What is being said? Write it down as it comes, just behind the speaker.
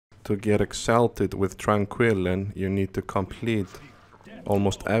to get Exalted with Tranquillen, you need to complete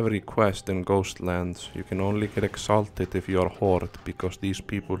almost every quest in Ghostlands. You can only get Exalted if you are Horde, because these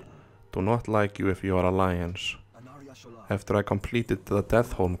people do not like you if you are Alliance. After I completed the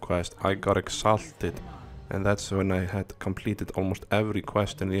Deathholm quest, I got Exalted, and that's when I had completed almost every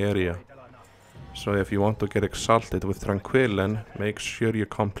quest in the area. So if you want to get Exalted with Tranquillen, make sure you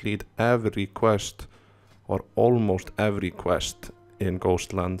complete every quest, or almost every quest in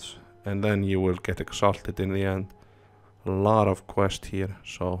Ghostlands, and then you will get Exalted in the end. A lot of quests here,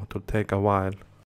 so it will take a while.